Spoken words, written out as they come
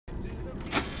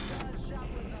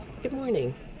Good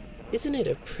morning. Isn't it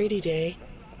a pretty day?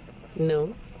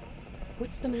 No?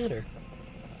 What's the matter?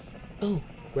 Oh,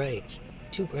 right.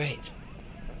 Too bright.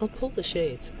 I'll pull the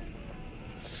shades.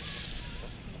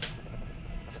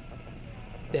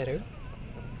 Better?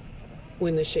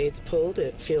 When the shade's pulled,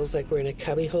 it feels like we're in a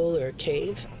cubbyhole or a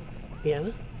cave? Yeah?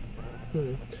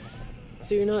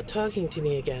 So you're not talking to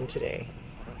me again today?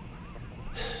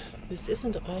 This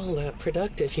isn't all that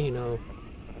productive, you know.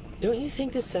 Don't you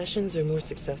think the sessions are more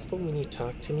successful when you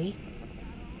talk to me?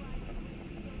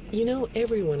 You know,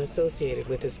 everyone associated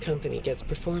with this company gets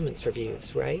performance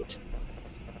reviews, right?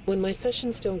 When my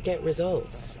sessions don't get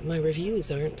results, my reviews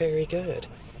aren't very good.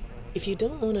 If you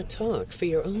don't want to talk for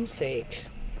your own sake,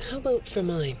 how about for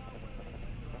mine?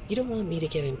 You don't want me to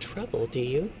get in trouble, do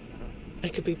you? I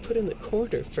could be put in the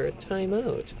corner for a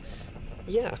timeout.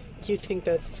 Yeah, you think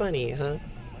that's funny, huh?